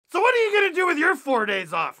what are you gonna do with your 4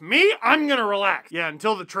 days off? Me? I'm gonna relax. Yeah,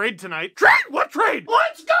 until the trade tonight. Trade? What trade?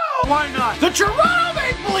 Let's go! Why not? The Toronto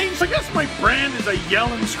Maple Leafs! I guess my brand is a yell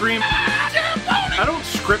and scream. I don't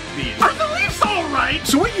script these. Are the Leafs alright?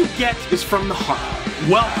 So what you get is from the heart.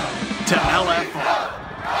 Welcome to LFR.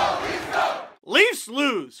 Leafs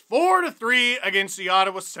lose 4-3 against the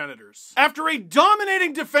Ottawa Senators. After a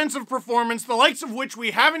dominating defensive performance, the likes of which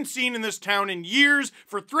we haven't seen in this town in years,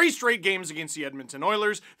 for 3 straight games against the Edmonton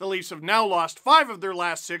Oilers, the Leafs have now lost 5 of their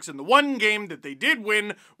last 6, and the one game that they did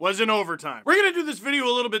win was in overtime. We're gonna do this video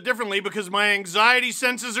a little bit differently because my anxiety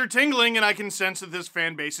senses are tingling and I can sense that this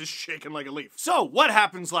fan base is shaking like a leaf. So, what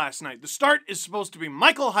happens last night? The start is supposed to be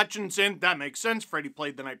Michael Hutchinson, that makes sense, Freddie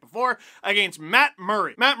played the night before, against Matt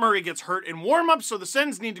Murray. Matt Murray gets hurt in warm-up, so the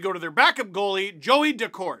Sens need to go to their backup goalie, Joey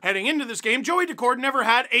Daccord. Heading into this game, Joey Daccord never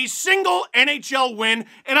had a single NHL win,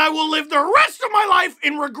 and I will live the rest of my life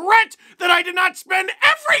in regret that I did not spend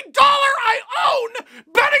every dollar I own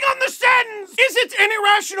betting on the Sens! Is it an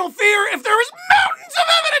irrational fear if there is mountains of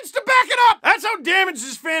evidence to back it up? That's how damaged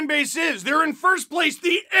this fan base is. They're in first place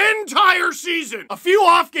the entire season. A few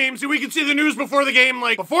off games, and we can see the news before the game,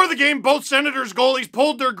 like, before the game, both Senators goalies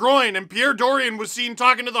pulled their groin, and Pierre Dorian was seen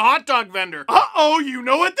talking to the hot dog vendor. Uh-oh, you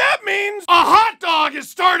know what that means? A hot dog is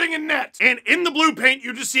starting in net. And in the blue paint,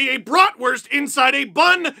 you just see a bratwurst inside a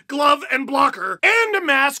bun, glove, and blocker, and a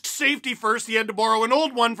mask safety first. He had to borrow an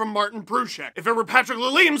old one from Martin Pruchek. If it were Patrick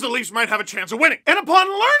Lallime's, the Leafs might have a chance of winning. And upon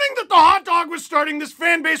learning that the hot dog was starting, this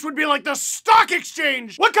fan base would be like the stock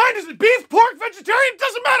exchange. What kind is it? Beef, pork, vegetarian?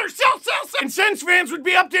 Doesn't matter. Sell, sell, sell. And Sens fans would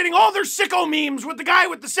be updating all their sicko memes with the guy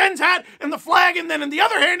with the Sens hat and the flag, and then in the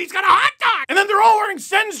other hand, he's got a hot dog. And then they're all wearing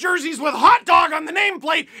Sens jerseys with hot dog on the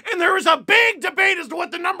nameplate, and there is a big debate as to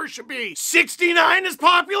what the number should be. 69 is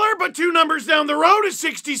popular, but 2 numbers down the road is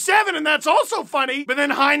 67, and that's also funny. But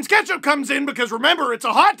then Heinz Ketchup comes in because remember, it's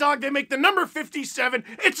a hot dog. They make the number 57.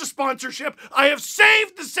 It's a sponsorship. I have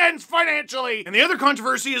saved the Sens financially. And the other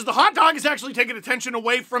controversy is the hot dog is actually taking attention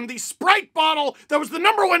away from the Sprite bottle that was the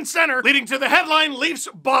 #1 center, leading to the headline, Leafs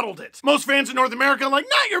bottled it. Most fans in North America are like,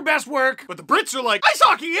 not your best work. But the Brits are like, ice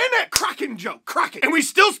hockey in it. Cracking joke, cracking. And we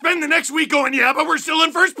still spend the next week going, yeah, but we're still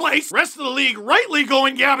in first place. Rest of the league rightly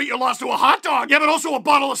going, yeah, but you lost to a hot dog. Yeah, but also a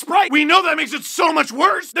bottle of Sprite. We know that makes it so much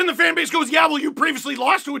worse. Then the fan base goes, yeah, well, you previously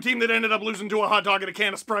lost to a team that ended up losing to a hot dog and a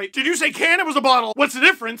can of Sprite. Did you say can? It was a bottle. What's the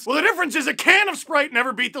difference? Well, the difference is a can of Sprite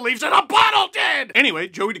never beat the Leafs and a bottle did! Anyway,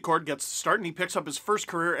 Joey Daccord gets the start and he picks up his first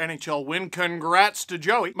career NHL win. Congrats to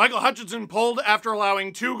Joey. Michael Hutchinson pulled after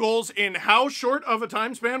allowing 2 goals in how short of a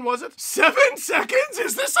time span was it? 7 seconds?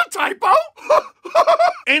 Is this a typo?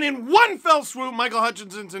 And in one fell swoop, Michael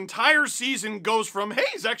Hutchinson's entire season goes from, hey,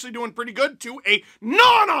 he's actually doing pretty good, to a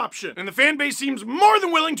non-option. And the fan base seems more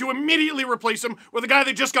than willing to immediately replace him with a guy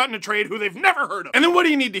they just got in a trade who they've never heard of. And then what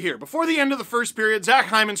do you need to hear? Before the end of the first period, Zach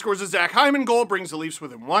Hyman scores a Zach Hyman goal, brings the Leafs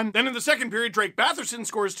within 1. Then in the second period, Drake Batherson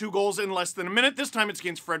scores 2 goals in less than a minute. This time it's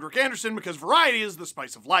against Frederik Andersen because variety is the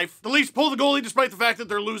spice of life. The Leafs pull the goalie despite the fact that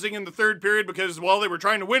they're losing in the third period because, well, they were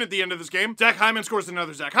trying to win at the end of this game. Zach Hyman scores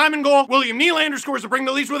another Zach Hyman goal. William Nylander scores to bring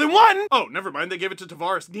the Leafs within 1. Oh, never mind, they gave it to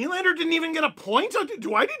Tavares. Nylander didn't even get a point?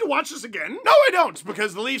 Do I need to watch this again? No, I don't,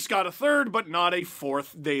 because the Leafs got a 3rd, but not a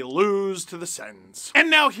 4th. They lose to the Sens. And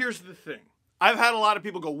now here's the thing. I've had a lot of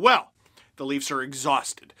people go, well, the Leafs are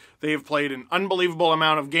exhausted. They have played an unbelievable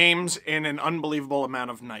amount of games in an unbelievable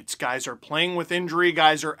amount of nights. Guys are playing with injury.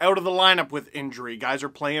 Guys are out of the lineup with injury. Guys are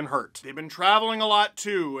playing hurt. They've been traveling a lot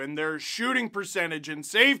too, and their shooting percentage and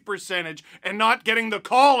save percentage and not getting the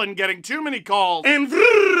call and getting too many calls. And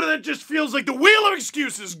that just feels like the wheel of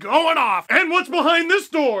excuses going off. And what's behind this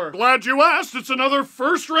door? Glad you asked. It's another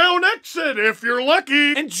first-round exit if you're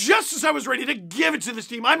lucky. And just as I was ready to give it to this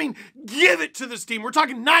team, I mean, give it to this team. We're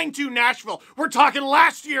talking 9-2 Nashville. We're talking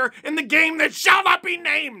last year in the game that shall not be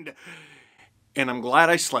named. And I'm glad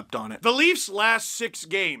I slept on it. The Leafs' last 6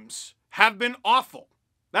 games have been awful.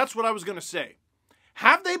 That's what I was going to say.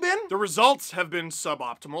 Have they been? The results have been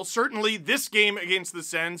suboptimal. Certainly this game against the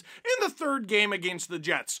Sens and the 3rd game against the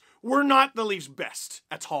Jets were not the Leafs' best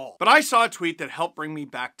at all. But I saw a tweet that helped bring me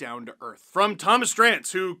back down to earth. From Thomas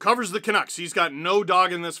Strantz, who covers the Canucks. He's got no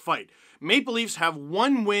dog in this fight. Maple Leafs have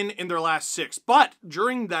 1 win in their last 6, but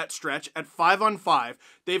during that stretch at 5-on-5,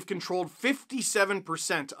 they've controlled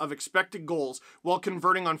 57% of expected goals while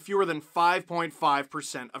converting on fewer than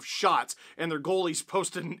 5.5% of shots, and their goalies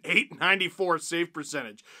posted an .894 save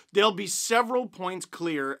percentage. They'll be several points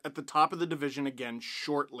clear at the top of the division again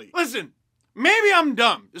shortly. Listen, maybe I'm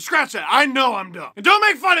dumb. Scratch that. I know I'm dumb. And don't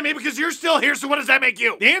make fun of me because you're still here, so what does that make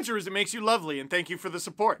you? The answer is it makes you lovely, and thank you for the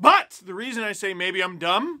support. But the reason I say maybe I'm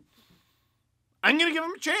dumb, I'm gonna give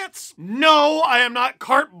him a chance. No, I am not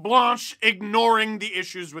carte blanche ignoring the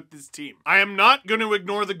issues with this team. I am not gonna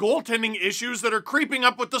ignore the goaltending issues that are creeping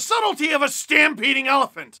up with the subtlety of a stampeding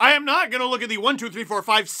elephant. I am not gonna look at the 1, 2, 3, 4,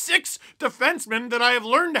 5, 6 defensemen that I have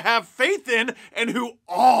learned to have faith in and who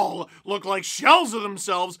all look like shells of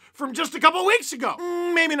themselves from just a couple weeks ago.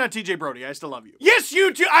 Maybe not TJ Brody, I still love you. Yes,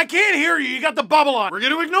 you too, I can't hear you, you got the bubble on. We're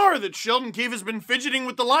gonna ignore that Sheldon Keefe has been fidgeting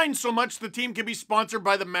with the line so much the team can be sponsored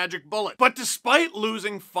by the Magic Bullet. But despite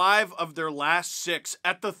losing 5 of their last 6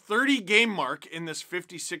 at the 30-game mark in this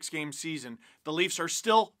 56-game season, the Leafs are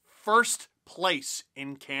still first place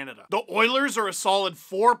in Canada. The Oilers are a solid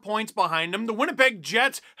 4 points behind them. The Winnipeg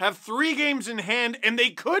Jets have 3 games in hand, and they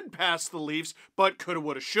could pass the Leafs, but coulda,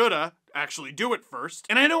 woulda, shoulda actually do it first.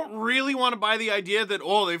 And I don't really want to buy the idea that,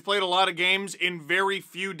 oh, they've played a lot of games in very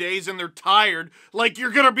few days and they're tired, like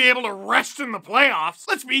you're gonna be able to rest in the playoffs.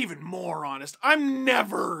 Let's be even more honest. I'm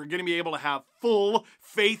never gonna be able to have full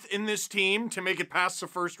faith in this team to make it past the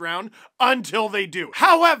first round until they do.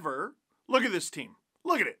 However, look at this team.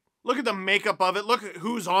 Look at it. Look at the makeup of it. Look at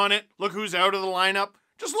who's on it. Look who's out of the lineup.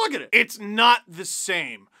 Just look at it. It's not the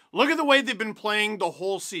same. Look at the way they've been playing the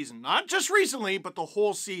whole season. Not just recently, but the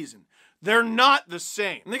whole season. They're not the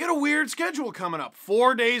same. And they got a weird schedule coming up.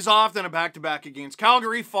 4 days off, then a back-to-back against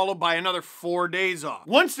Calgary, followed by another 4 days off.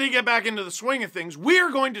 Once they get back into the swing of things, we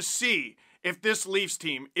are going to see if this Leafs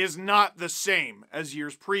team is not the same as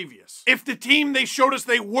years previous. If the team they showed us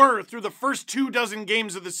they were through the first 24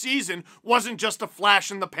 games of the season wasn't just a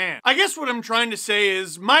flash in the pan. I guess what I'm trying to say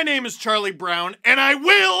is, my name is Charlie Brown, and I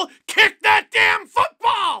will kick that damn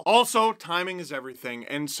football! Also, timing is everything,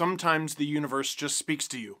 and sometimes the universe just speaks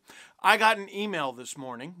to you. I got an email this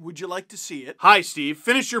morning. Would you like to see it? Hi, Steve.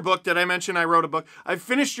 Finished your book. Did I mention I wrote a book? I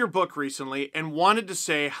finished your book recently and wanted to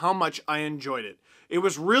say how much I enjoyed it. It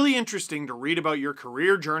was really interesting to read about your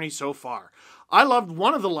career journey so far. I loved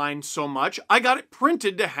one of the lines so much, I got it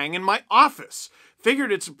printed to hang in my office.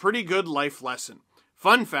 Figured it's a pretty good life lesson.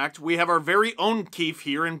 Fun fact, we have our very own Keefe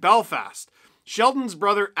here in Belfast. Sheldon's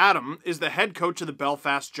brother Adam is the head coach of the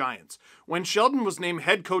Belfast Giants. When Sheldon was named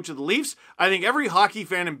head coach of the Leafs, I think every hockey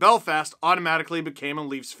fan in Belfast automatically became a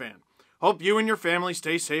Leafs fan. Hope you and your family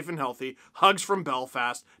stay safe and healthy. Hugs from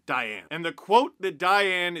Belfast, Diane. And the quote that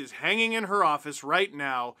Diane is hanging in her office right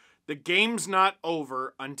now, the game's not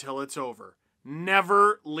over until it's over.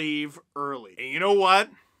 Never leave early. And you know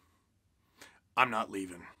what? I'm not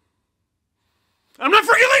leaving. I'm not freaking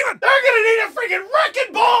leaving! They're gonna need a freaking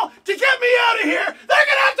wrecking ball to get me out of here! They're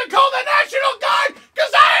gonna have to call the National Guard,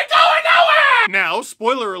 cause I ain't going nowhere! Now,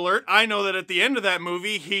 spoiler alert, I know that at the end of that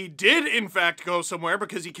movie, he did in fact go somewhere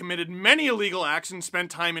because he committed many illegal acts and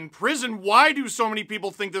spent time in prison. Why do so many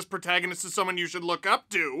people think this protagonist is someone you should look up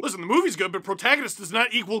to? Listen, the movie's good, but protagonist does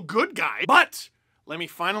not equal good guy. But let me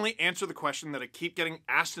finally answer the question that I keep getting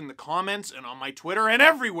asked in the comments and on my Twitter and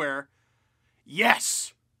everywhere.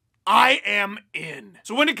 Yes! I am in.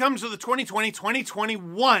 So when it comes to the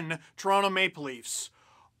 2020-2021 Toronto Maple Leafs,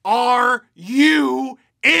 are you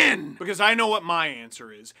in? Because I know what my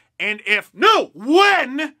answer is. And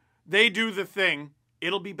when they do the thing,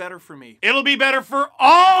 it'll be better for me. It'll be better for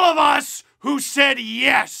all of us who said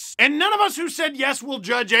yes. And none of us who said yes will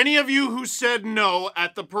judge any of you who said no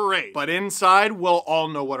at the parade. But inside, we'll all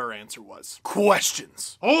know what our answer was.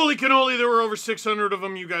 Questions. Holy cannoli, there were over 600 of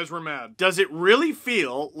them. You guys were mad. Does it really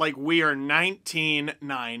feel like we are 19,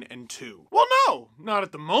 9, and 2? Well, no, not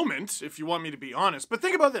at the moment, if you want me to be honest. But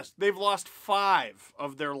think about this. They've lost 5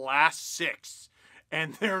 of their last 6.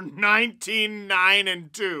 And they're 19, 9,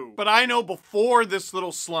 and 2. But I know before this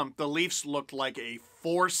little slump, the Leafs looked like a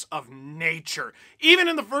force of nature. Even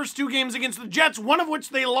in the first 2 games against the Jets, one of which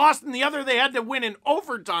they lost and the other they had to win in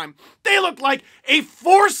overtime, they looked like a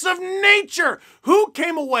force of nature. Who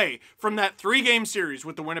came away from that 3-game series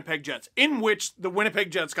with the Winnipeg Jets, in which the Winnipeg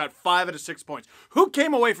Jets got 5 out of 6 points? Who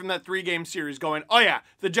came away from that 3-game series going, oh yeah,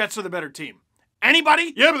 the Jets are the better team?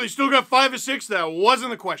 Anybody? Yeah, but they still got 5 of 6. That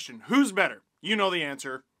wasn't the question. Who's better? You know the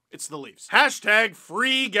answer. It's the Leafs. Hashtag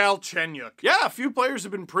free Galchenyuk. Yeah, a few players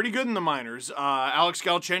have been pretty good in the minors. Alex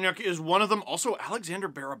Galchenyuk is one of them. Also, Alexander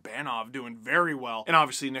Barabanov doing very well. And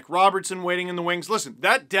obviously Nick Robertson waiting in the wings. Listen,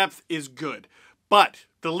 that depth is good. But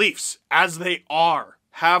the Leafs, as they are,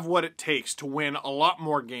 have what it takes to win a lot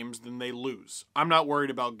more games than they lose. I'm not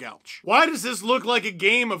worried about Galch. Why does this look like a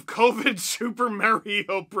game of COVID Super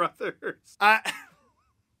Mario Brothers?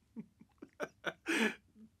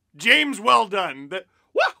 James, well done.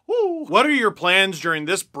 Woo! Wahoo! What are your plans during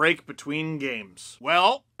this break between games?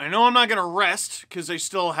 Well, I know I'm not gonna rest, because I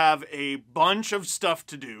still have a bunch of stuff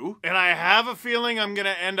to do, and I have a feeling I'm gonna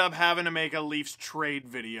end up having to make a Leafs trade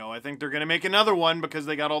video. I think they're gonna make another one because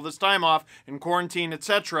they got all this time off and quarantine,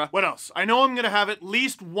 etc. What else? I know I'm gonna have at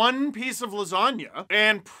least one piece of lasagna,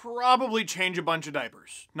 and probably change a bunch of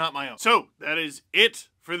diapers. Not my own. So, that is it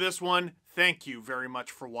for this one. Thank you very much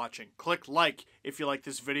for watching. Click like if you like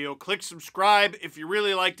this video. Click subscribe if you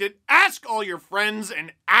really liked it. Ask all your friends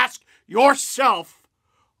and ask yourself,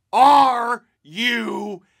 are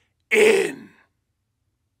you in?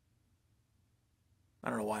 I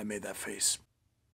don't know why I made that face.